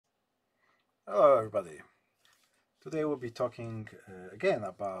Hello everybody. Today we'll be talking again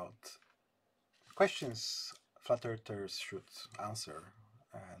about questions flat earthers should answer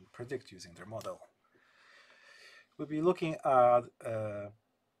and predict using their model. We'll be looking at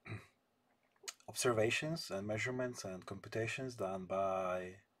observations and measurements and computations done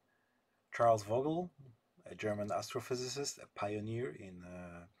by Charles Vogel, a German astrophysicist, a pioneer in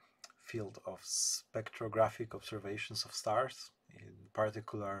the field of spectrographic observations of stars, in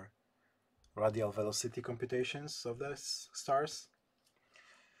particular radial velocity computations of those stars.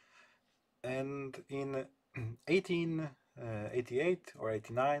 And in 1888 or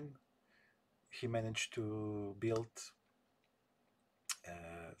 89, he managed to build a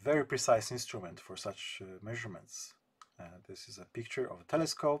very precise instrument for such measurements. This is a picture of a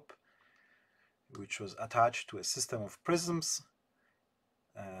telescope which was attached to a system of prisms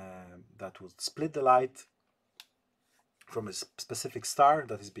that would split the light from a specific star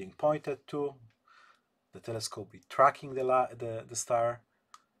that is being pointed to. The telescope will be tracking the star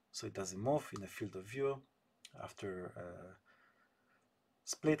so it doesn't move in the field of view. After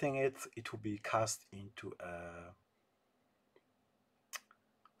splitting it, it will be cast into a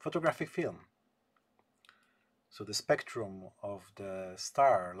photographic film. So the spectrum of the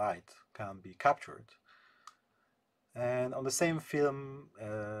star light can be captured. And on the same film,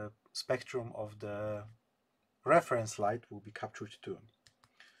 spectrum of the reference light will be captured too.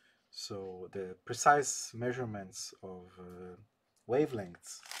 So the precise measurements of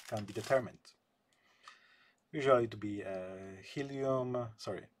wavelengths can be determined. Usually it will be a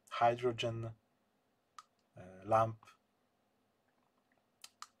hydrogen lamp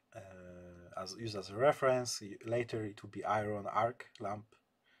used as a reference. Later it will be iron arc lamp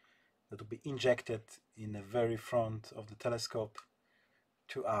that will be injected in the very front of the telescope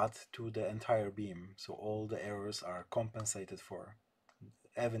to add to the entire beam, so all the errors are compensated for,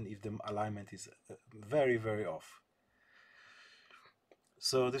 even if the alignment is very, very off.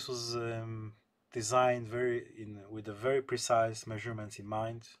 So this was designed with a very precise measurements in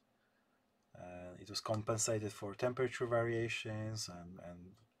mind. It was compensated for temperature variations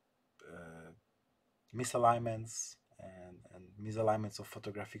and misalignments and misalignments of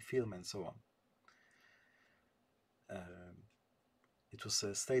photographic film and so on. It was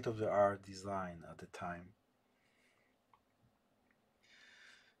a state-of-the-art design at the time.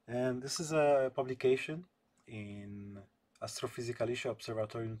 And this is a publication in Astrophysikalische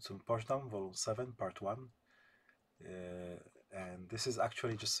Observatorium zum Potsdam, Volume 7, Part 1. And this is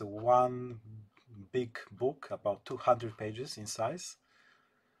actually just one big book, about 200 pages in size.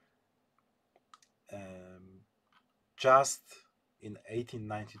 Just in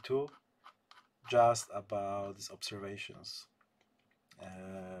 1892, just about these observations.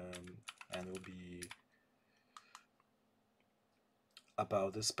 And will be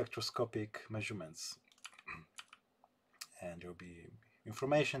about the spectroscopic measurements. And there will be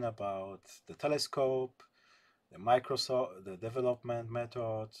information about the telescope, the development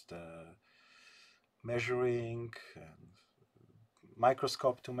methods, the measuring, and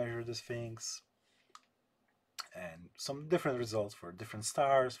microscope to measure these things, and some different results for different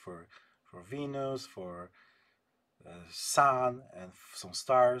stars, for Venus, for Sun, and some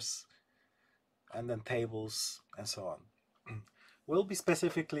stars, and then tables and so on. We'll be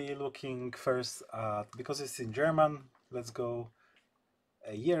specifically looking first at, because it's in German, let's go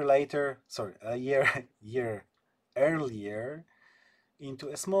a year earlier into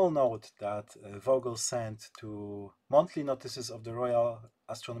a small note that Vogel sent to monthly notices of the Royal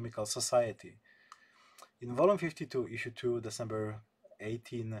Astronomical Society. In volume 52, issue 2, December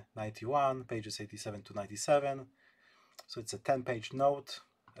 1891, pages 87 to 97. So it's a 10-page note,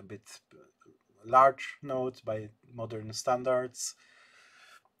 a bit large note by modern standards,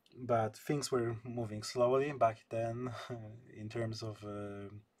 but things were moving slowly back then in terms of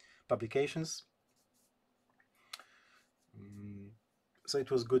publications. So it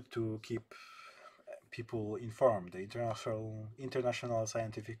was good to keep people informed. The international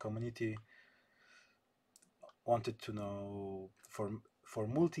scientific community wanted to know, for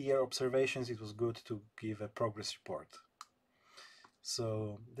multi-year observations, it was good to give a progress report.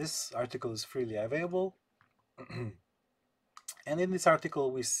 So this article is freely available. And in this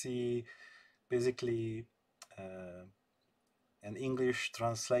article we see basically an English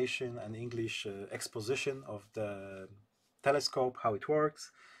translation, an English exposition of the telescope, how it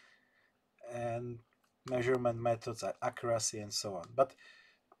works, and measurement methods, accuracy, and so on. But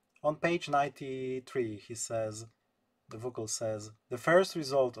on page 93, the Vogel says, the first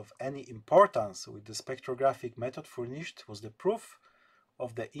result of any importance with the spectrographic method furnished was the proof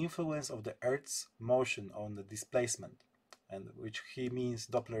of the influence of the Earth's motion on the displacement, and which he means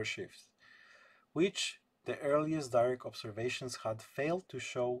Doppler shift. which the earliest direct observations had failed to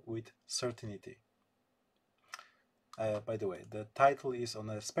show with certainty. By the way, the title is on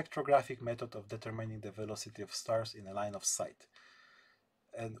a spectrographic method of determining the velocity of stars in a line of sight.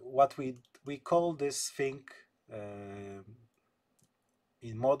 And what we call this thing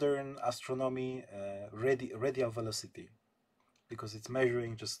in modern astronomy radial velocity, because it's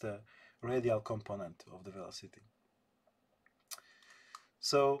measuring just the radial component of the velocity.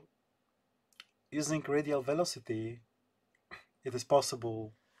 So using radial velocity, it is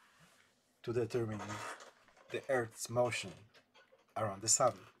possible to determine the Earth's motion around the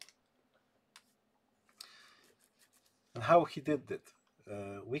Sun. And how he did it?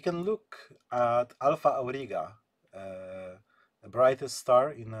 We can look at Alpha Auriga, the brightest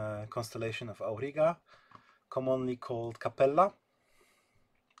star in a constellation of Auriga, commonly called Capella.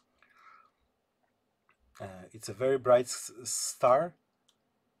 It's a very bright star,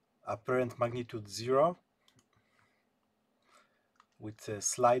 apparent magnitude 0, with a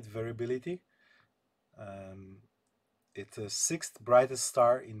slight variability. It's the 6th brightest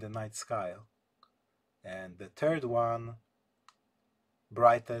star in the night sky, and the 3rd one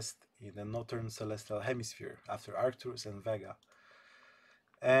brightest in the northern celestial hemisphere after Arcturus and Vega.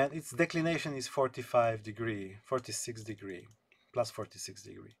 And its declination is 46 degree, plus 46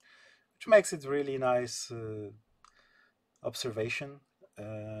 degree, which makes it really nice observation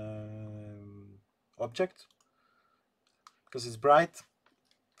object, because it's bright,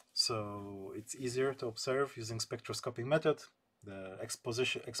 so it's easier to observe using spectroscopic method. The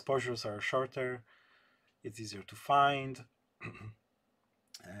exposures are shorter, it's easier to find,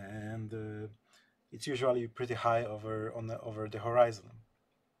 and it's usually pretty high over the horizon.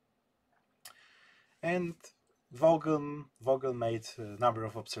 And Vogel made a number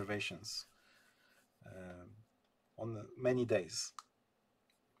of observations on many days.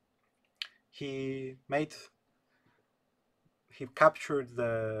 He captured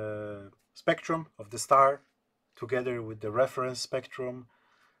the spectrum of the star together with the reference spectrum,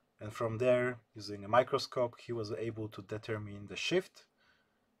 and from there, using a microscope, he was able to determine the shift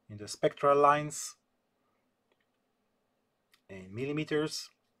in the spectral lines in millimeters,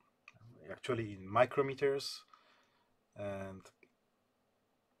 actually in micrometers, and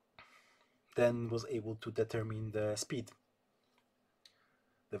then was able to determine the speed,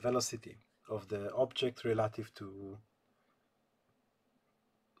 the velocity of the object relative to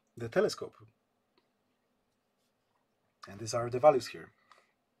the telescope. And these are the values here.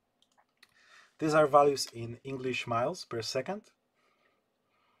 These are values in English miles per second.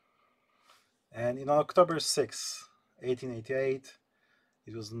 And in October 6, 1888,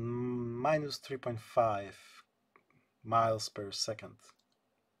 it was minus 3.5 miles per second.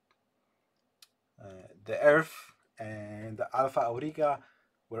 The Earth and the Alpha Auriga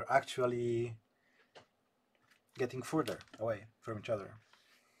were actually getting further away from each other.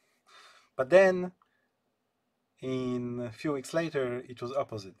 But then, in a few weeks later, it was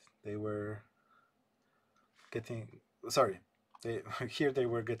opposite. They were getting, here they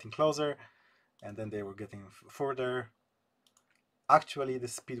were getting closer, and then they were getting further. Actually, the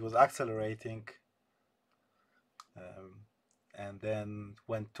speed was accelerating, and then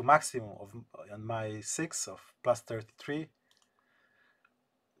went to maximum on May 6 of plus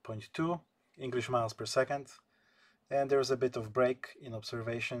 33.2 English miles per second. And there was a bit of break in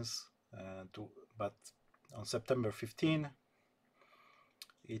observations, but on September 15,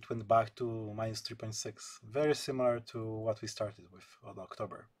 it went back to minus 3.6, very similar to what we started with on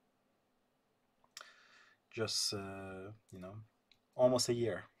October. Just, almost a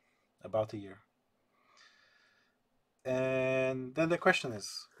year, about a year. And then the question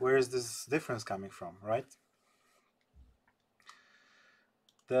is, where is this difference coming from, right?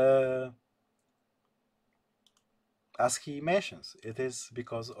 As he mentions, it is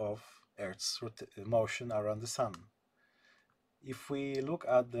because of Earth's motion around the Sun. If we look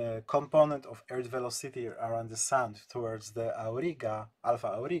at the component of Earth velocity around the Sun towards the Auriga,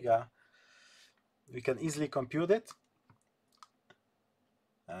 Alpha Auriga, we can easily compute it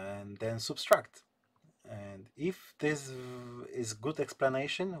and then subtract. And if this is good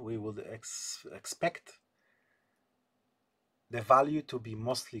explanation, we would expect the value to be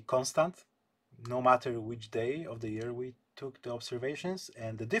mostly constant, no matter which day of the year we took the observations,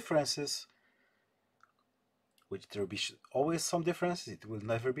 and the differences, which there will be always some differences, it will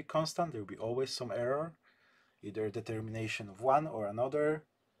never be constant, there will be always some error, either determination of one or another,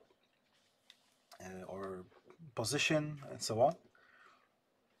 or position, and so on.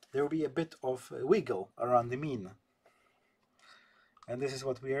 There will be a bit of a wiggle around the mean. And this is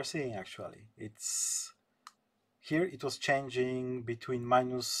what we are seeing actually. It's Here it was changing between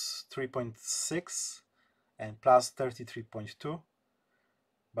minus 3.6 and plus 33.2,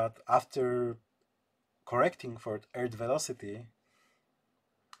 but after correcting for Earth velocity,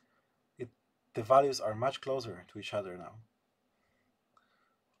 the values are much closer to each other now.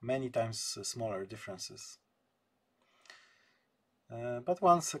 Many times smaller differences. But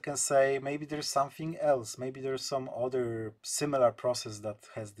once I can say maybe there's something else, maybe there's some other similar process that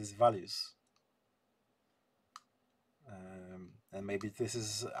has these values. And maybe this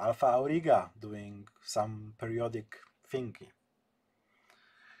is Alpha Auriga doing some periodic thingy.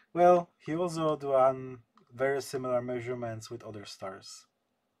 Well, he also done very similar measurements with other stars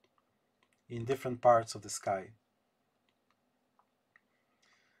in different parts of the sky.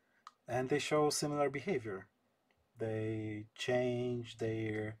 And they show similar behavior. They change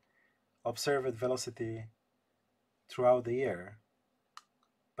their observed velocity throughout the year.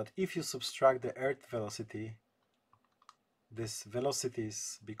 But if you subtract the Earth velocity, these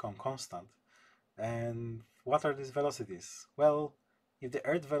velocities become constant. And what are these velocities? Well, if the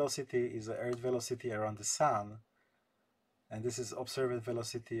Earth velocity is the Earth velocity around the Sun, and this is observed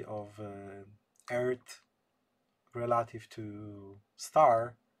velocity of Earth relative to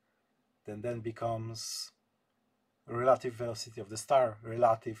star, then becomes relative velocity of the star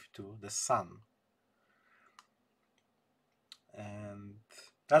relative to the Sun. And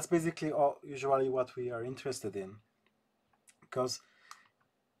that's basically usually what we are interested in, because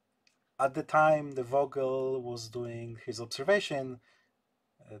at the time the Vogel was doing his observation,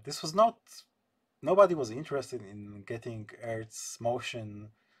 this was not, nobody was interested in getting Earth's motion,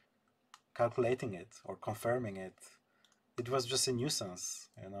 calculating it or confirming it. It was just a nuisance,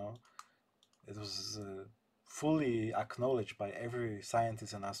 you know. It was fully acknowledged by every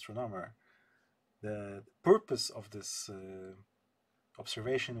scientist and astronomer. The purpose of this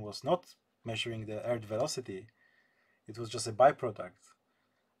observation was not measuring the Earth velocity. It was just a byproduct.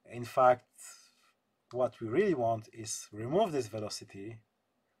 In fact, what we really want is remove this velocity,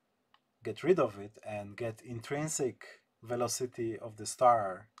 get rid of it, and get intrinsic velocity of the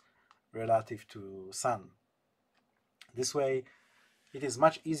star relative to Sun. This way, it is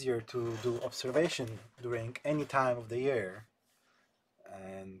much easier to do observation during any time of the year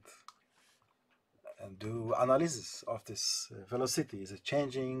and do analysis of this velocity. Is it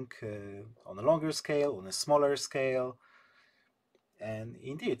changing on a longer scale, on a smaller scale? And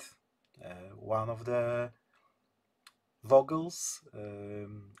indeed, one of the Vogel's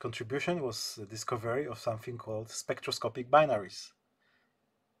contribution was the discovery of something called spectroscopic binaries,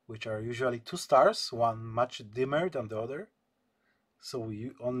 which are usually two stars, one much dimmer than the other. So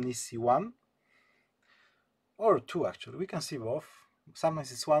we only see one, or two actually. We can see both.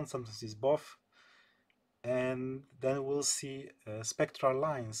 Sometimes it's one, sometimes it's both. And then we'll see spectral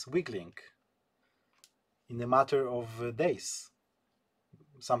lines wiggling in a matter of days,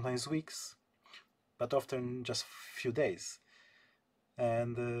 sometimes weeks, but often just few days.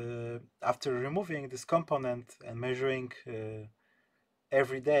 And after removing this component and measuring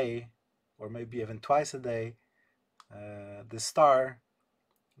every day, or maybe even twice a day, the star,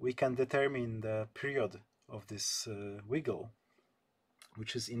 we can determine the period of this wiggle,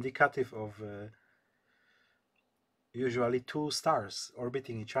 which is indicative of usually two stars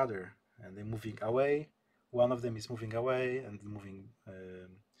orbiting each other, and they're moving away. One of them is moving away and moving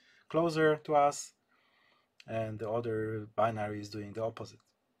closer to us, and the other binary is doing the opposite.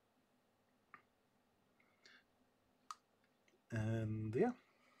 And yeah,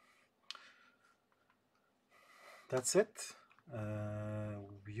 that's it.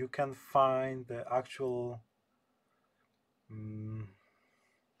 You can find the actual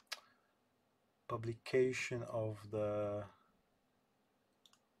publication of the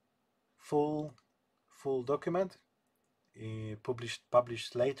full document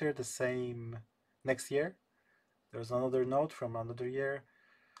published later the same next year. There's another note from another year,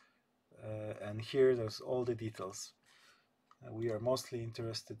 and here there's all the details. We are mostly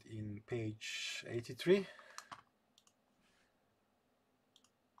interested in page 83.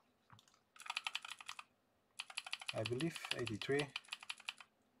 I believe 83.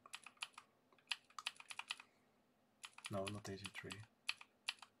 No, not 83.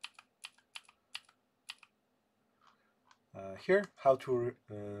 Here, how to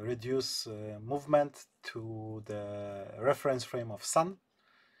reduce movement to the reference frame of Sun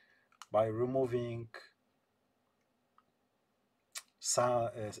by removing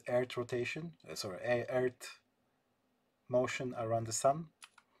Earth rotation, Earth motion around the Sun.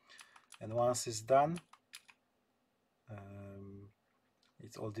 And once it's done,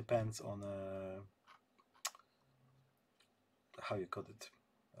 it all depends on how you call it,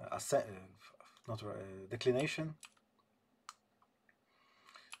 not declination.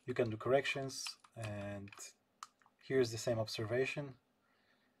 You can do corrections, and here's the same observation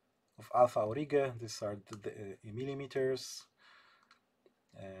of alpha Auriga. These are in millimeters,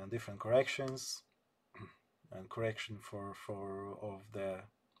 and different corrections, and correction of the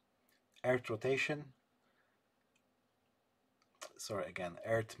Earth rotation. Sorry, again,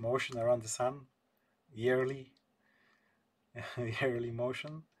 Earth motion around the Sun, yearly, yearly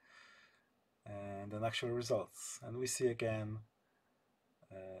motion, and then actual results. And we see again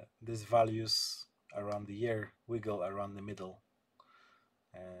these values around the year wiggle around the middle.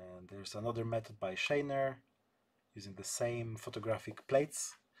 And there's another method by Scheiner using the same photographic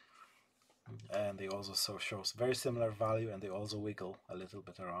plates, and they also shows very similar value, and they also wiggle a little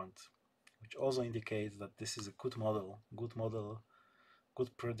bit around, which also indicates that this is a good model,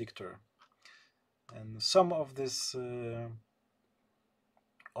 good predictor. And some of these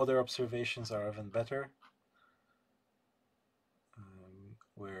other observations are even better,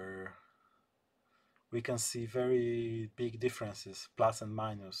 where we can see very big differences, plus and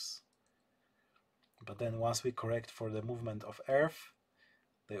minus. But then once we correct for the movement of Earth,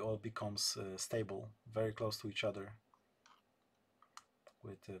 they all becomes stable, very close to each other,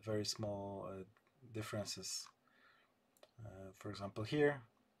 with very small differences. For example here,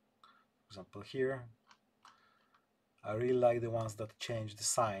 I really like the ones that change the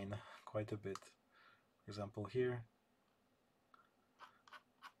sign quite a bit. For example here,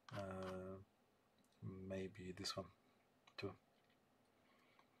 maybe this one too.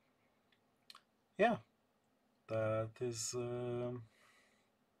 Yeah, that is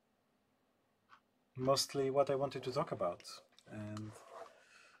mostly what I wanted to talk about. And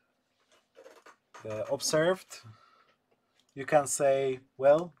observed, you can say,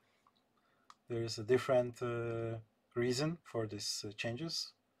 well, there is a different reason for these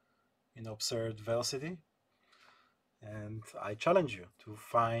changes in observed velocity, and I challenge you to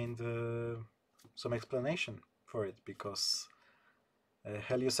find some explanation for it, because a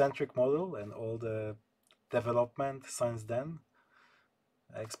heliocentric model and all the development since then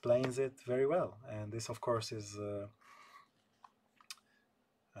explains it very well. And this, of course, is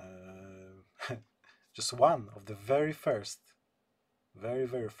just one of the very first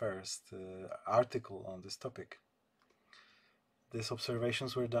article on this topic. These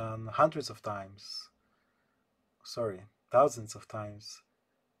observations were done thousands of times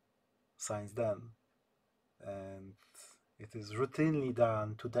since then, and it is routinely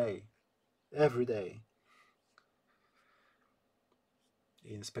done today, every day,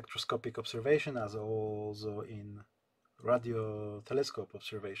 in spectroscopic observation as also in radio telescope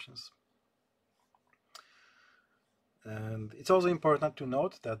observations. And it's also important to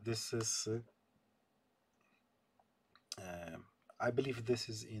note that this is I believe this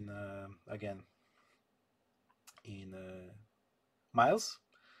is in again in miles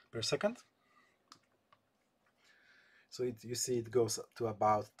per second. So you see it goes to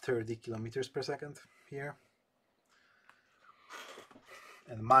about 30 kilometers per second here,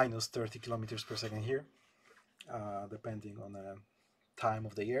 and minus 30 kilometers per second here, depending on the time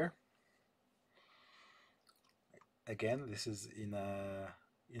of the year. Again, this is in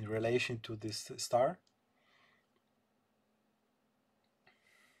relation to this star.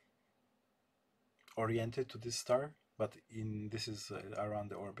 Oriented to this star, but this is around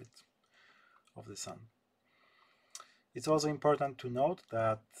the orbit of the Sun. It's also important to note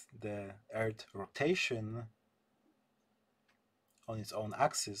that the Earth rotation on its own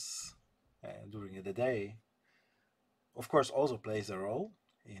axis during the day, of course, also plays a role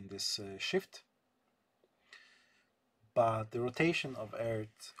in this shift. But the rotation of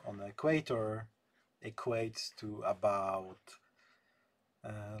Earth on the equator equates to about,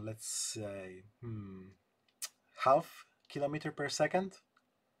 let's say, half kilometer per second.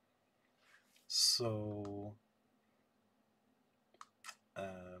 So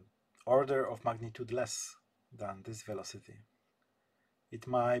order of magnitude less than this velocity. It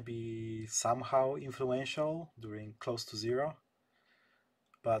might be somehow influential during close to zero,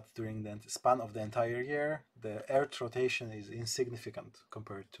 but during the span of the entire year, the Earth's rotation is insignificant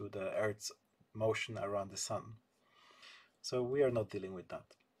compared to the Earth's motion around the Sun. So we are not dealing with that.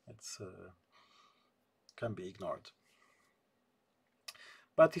 It's can be ignored.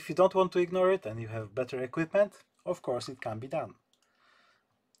 But if you don't want to ignore it and you have better equipment, of course it can be done.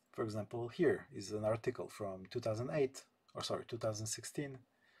 For example, here is an article from 2016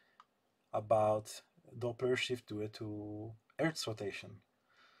 about Doppler shift due to Earth's rotation.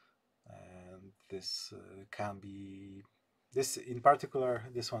 And this can be, this in particular,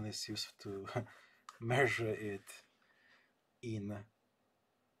 this one is used to measure it in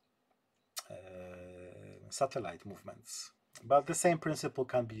satellite movements. But the same principle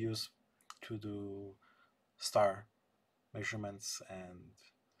can be used to do star measurements, and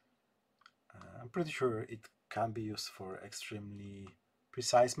I'm pretty sure it can be used for extremely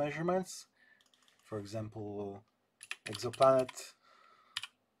precise measurements. For example, exoplanet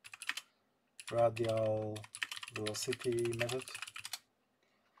radial velocity method,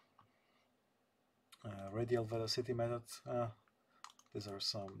 radial velocity method. These are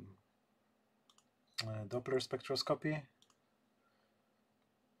some Doppler spectroscopy.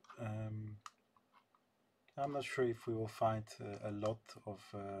 I'm not sure if we will find a lot of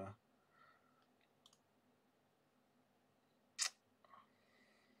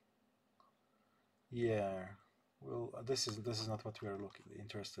yeah. Well, this is not what we are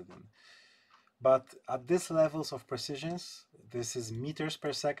interested in. But at these levels of precisions, this is meters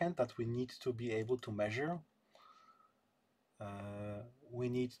per second that we need to be able to measure. We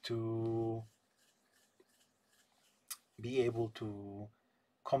need to be able to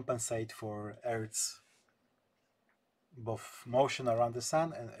compensate for Earth's both motion around the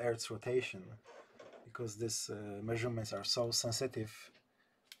sun and Earth's rotation, because these measurements are so sensitive.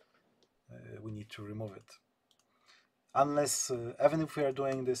 We need to remove it. Unless, even if we are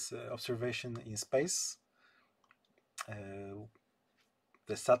doing this observation in space,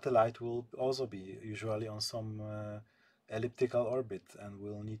 the satellite will also be usually on some elliptical orbit, and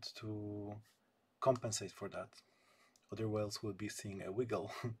we'll need to compensate for that. Otherwise, we'll be seeing a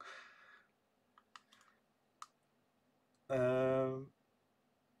wiggle.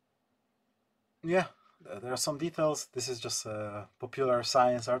 Yeah, there are some details. This is just a popular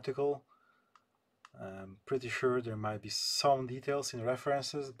science article. I'm pretty sure there might be some details in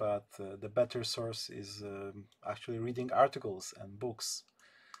references, but the better source is actually reading articles and books,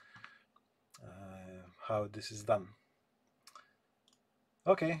 how this is done.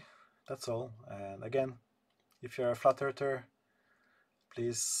 Okay, that's all. And again, if you're a flat earther,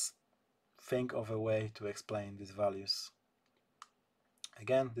 please think of a way to explain these values.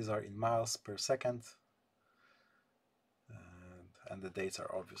 Again, these are in miles per second, and the dates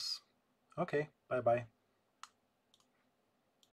are obvious. Okay, bye-bye.